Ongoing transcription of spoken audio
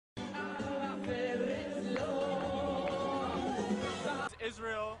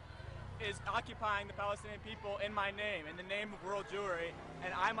Israel is occupying the Palestinian people in my name, in the name of world Jewry,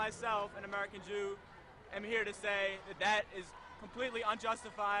 and I myself, an American Jew, am here to say that that is completely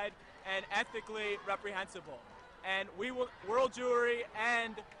unjustified and ethically reprehensible. And world Jewry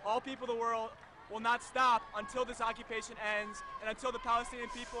and all people of the world will not stop until this occupation ends and until the Palestinian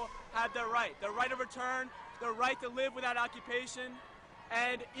people have their right of return, their right to live without occupation,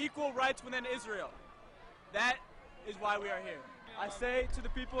 and equal rights within Israel. That is why we are here. I say to the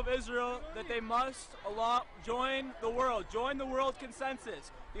people of Israel that they must join the world consensus.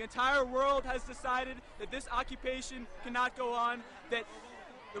 The entire world has decided that this occupation cannot go on, that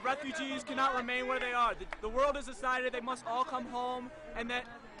the refugees cannot remain where they are. The world has decided they must all come home and that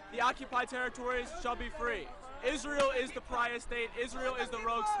the occupied territories shall be free. Israel is the pariah state, Israel is the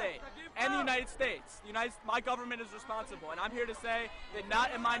rogue state, and the United States. My government is responsible, and I'm here to say that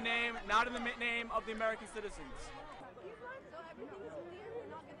not in my name, not in the name of the American citizens. So everything is clear?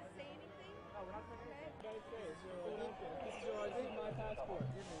 We're not going to say anything? No, we're not going to say anything. This is your ID. This is my passport.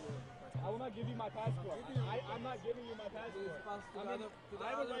 I will not give you my passport. I'm not giving you my passport. I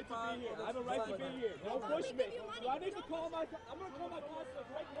have a right to be here. I have a right to be here. Don't push me. Do I need to call my... I'm going to call my consulate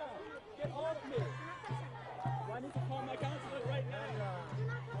right now. Get off me. Do I need to call my consulate right now?